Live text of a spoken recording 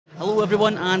Hello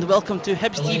everyone and welcome to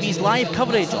Hibs TV's live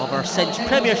coverage of our cinch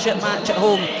Premiership match at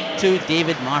home to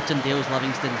David Martindale's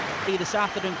Livingston. This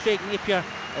afternoon Craig Napier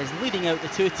is leading out the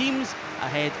two teams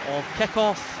ahead of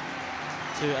kick-off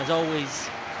to, as always,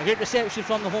 a great reception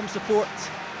from the home support.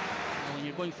 When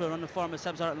you're going for a run of form as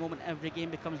Hibs are at the moment, every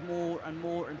game becomes more and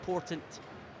more important,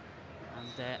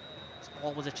 and it's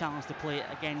always a challenge to play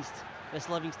against this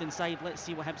Livingston side. Let's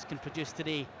see what Hibs can produce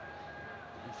today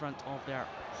in front of their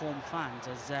home fans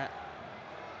as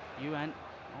Yuan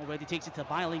already takes it to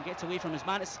Byling, gets away from his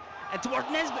man. It's toward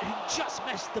Nesbitt, who just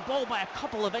missed the ball by a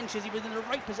couple of inches. He was in the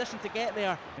right position to get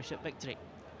there. Premiership victory.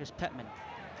 Here's Pittman.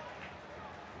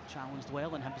 Challenged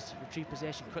well and Hibs retrieve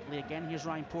possession quickly again. Here's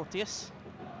Ryan Porteous.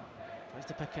 Tries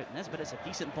to pick out Nesbitt. It's a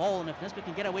decent ball, and if Nesbitt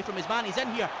can get away from his man, he's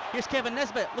in here. Here's Kevin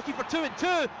Nesbitt looking for 2 and 2.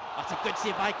 That's a good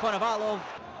save by Konovalov.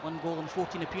 1 goal in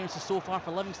 14 appearances so far for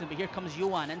Livingston, but here comes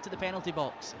Johan into the penalty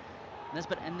box.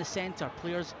 Nesbitt in the centre,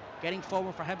 players getting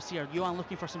forward for Hibs here. Johan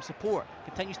looking for some support,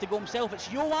 continues to go himself.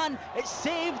 It's Johan, it's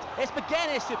saved, it's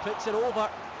McGuinness who puts it over. I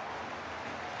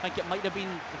think it might have been,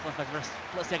 for a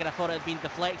split second I thought it had been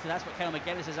deflected. That's what Kyle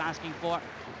McGuinness is asking for.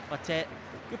 But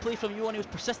good play from Johan. He was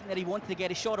persistent there, he wanted to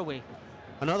get his shot away.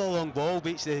 Another long ball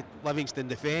beats the Livingston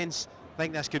defence. I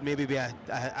think this could maybe be a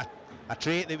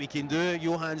trait that we can do.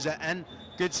 Johan's it in,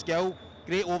 good skill,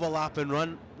 great overlapping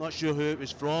run, not sure who it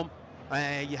was from.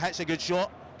 He hits a good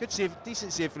shot, good save,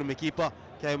 decent save from the keeper.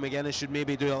 Kyle McGuinness should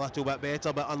maybe do a little bit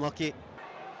better, but unlucky.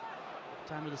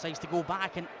 Tanner decides to go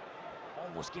back and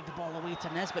almost gave the ball away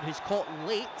to Nesbitt, who's caught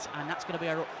late, and that's going to be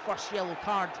our first yellow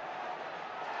card.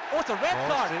 Oh, it's a red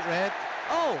card. Straight red.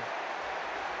 Oh,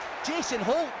 Jason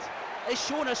Holt is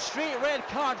shown a straight red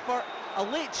card for a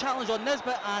late challenge on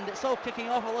Nesbitt, and it's all kicking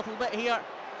off a little bit here.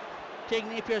 Craig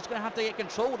Napier is going to have to get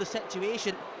control of the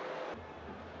situation.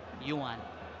 Johan.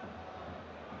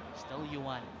 Still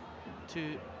Johan. 2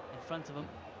 in front of him.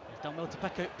 He's done well to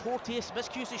pick out Porteous.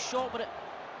 Miscues his shot, but it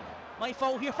might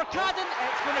fall here for Cadden.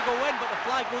 It's going to go in, but the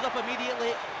flag goes up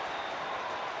immediately.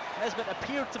 Nesbitt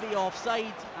appeared to be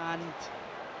offside, and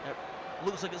it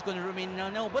looks like it's going to remain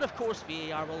 0-0, but of course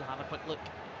VAR will have a quick look.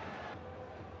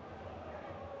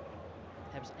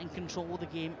 Hibs in control of the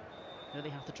game. Now they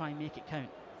have to try and make it count.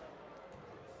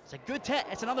 It's a good hit,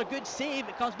 it's another good save.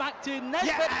 It comes back to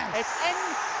Nesbitt. Yes! It's in,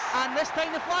 and this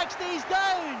time the flag stays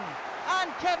down.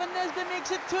 And Kevin Nesbitt makes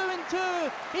it 2 and 2.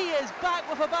 He is back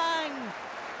with a bang.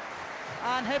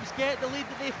 And Hibs get the lead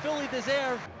that they fully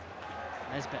deserve.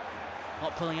 Nesbitt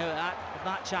not pulling out of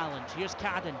that challenge. Here's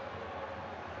Cadden.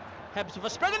 Hibs with a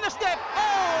spring in the step.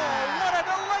 Oh, what a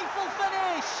delightful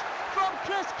finish from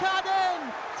Chris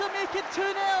Cadden to make it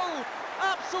 2-0.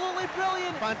 Absolutely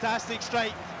brilliant. Fantastic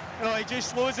strike. You know, he just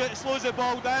slows the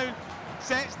ball down,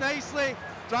 sets nicely,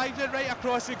 drives it right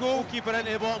across the goalkeeper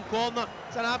into the bottom corner.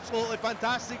 It's an absolutely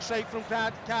fantastic strike from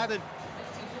Cadden,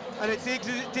 and it takes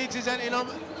us into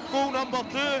goal number 2.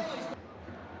 But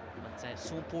it's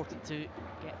so important to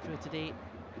get through today,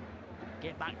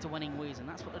 get back to winning ways, and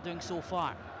that's what they're doing so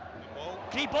far.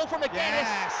 Great ball from McGuinness.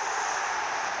 Yes.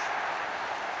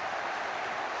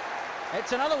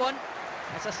 It's another one.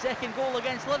 It's a second goal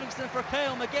against Livingston for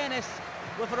Kyle McGuinness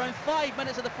with around 5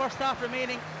 minutes of the first half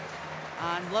remaining,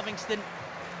 and Livingston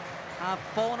have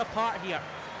fallen apart here.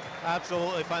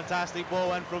 Absolutely fantastic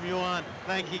ball in from Johan.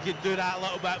 I think he could do that a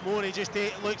little bit more. He just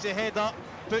looks the head up,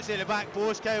 puts it in the back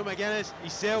post. Kyle McGuinness,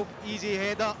 himself, easy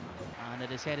header. And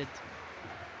it is headed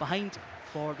behind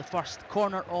for the first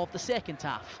corner of the second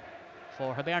half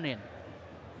for Hibernian.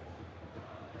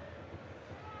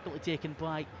 Taken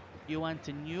by Johan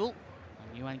to Newell,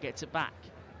 and Johan gets it back.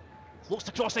 Floats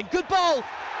the crossing, good ball!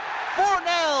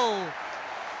 4-0!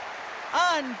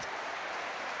 And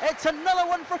it's another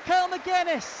one for Kyle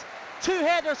McGuinness. 2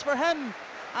 headers for him,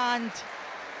 and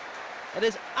it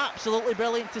is absolutely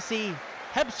brilliant to see.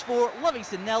 Hibs 4,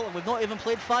 Livingston 0, and we've not even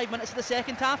played 5 minutes of the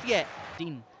second half yet.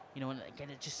 Dean, you know, and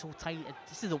again, it's just so tight.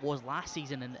 Just as it was last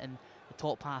season in the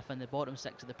top half and the bottom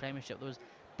 6 of the Premiership. There was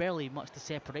barely much to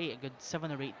separate a good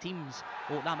 7 or 8 teams.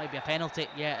 Oh, that might be a penalty.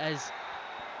 Yeah, it is.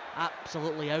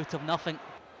 Absolutely out of nothing.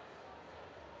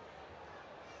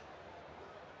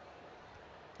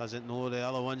 Doesn't know the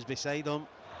other ones beside him.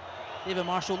 David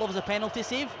Marshall loves a penalty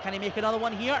save. Can he make another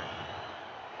one here?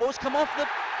 Oh, it's come off the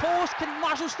post. Can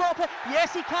Marshall stop it?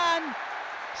 Yes, he can.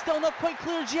 Still not quite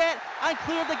cleared yet, and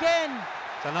cleared again.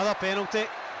 It's another penalty.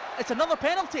 It's another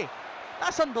penalty.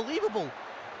 That's unbelievable.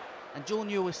 And Joe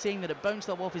Newell was saying that it bounced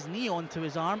up off his knee onto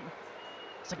his arm.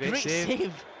 It's a great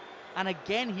save. And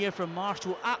again here from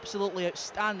Marshall, absolutely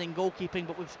outstanding goalkeeping,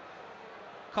 but we've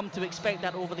come to expect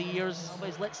that over the years.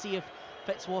 Otherwise, let's see if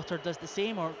Fitzwater does the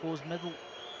same or goes middle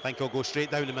I think he'll go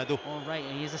straight down the middle. All right,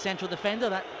 he is a central defender.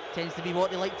 That tends to be what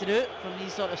they like to do from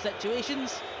these sort of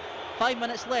situations. 5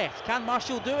 minutes left. Can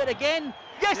Marshall do it again?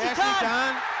 Yes, he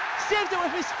can! Saved it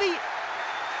with his feet.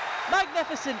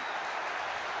 Magnificent.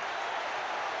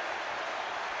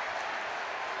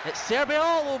 It's Serbia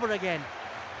all over again.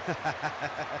 A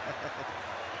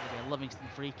Livingston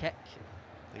free kick.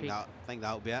 I think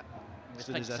that'll be it. As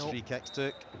soon as this free kick's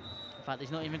took. In fact,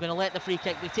 he's not even going to let the free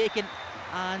kick be taken.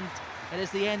 And it is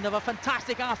the end of a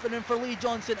fantastic afternoon for Lee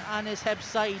Johnson and his Hibs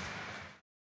side.